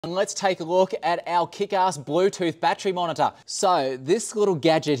And let's take a look at our KickAss Bluetooth Battery Monitor. So this little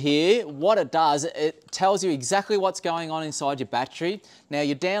gadget here, what it does, it tells you exactly what's going on inside your battery. Now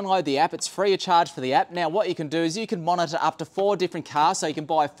you download the app, it's free of charge for the app. Now what you can do is you can monitor up to 4 different cars, so you can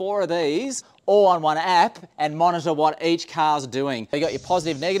buy 4 of these all on one app and monitor what each car's doing. You got your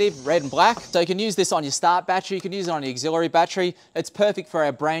positive, negative, red and black. So you can use this on your start battery, you can use it on your auxiliary battery. It's perfect for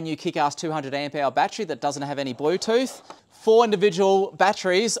our brand new KickAss 200 amp hour battery that doesn't have any Bluetooth. 4 individual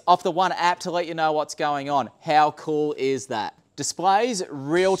batteries off the one app to let you know what's going on. How cool is that? Displays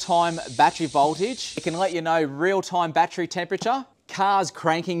real-time battery voltage. It can let you know real-time battery temperature, car's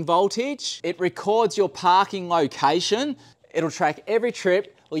cranking voltage. It records your parking location. It'll track every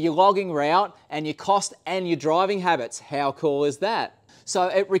trip, or your logging route, and your cost and your driving habits. How cool is that? So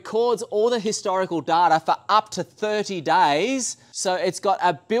it records all the historical data for up to 30 days. So it's got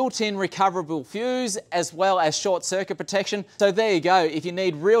a built-in recoverable fuse as well as short circuit protection. So there you go. If you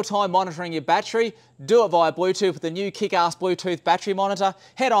need real-time monitoring your battery, do it via Bluetooth with the new KickAss Bluetooth Battery Monitor.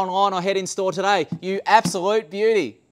 Head online or head in store today. You absolute beauty.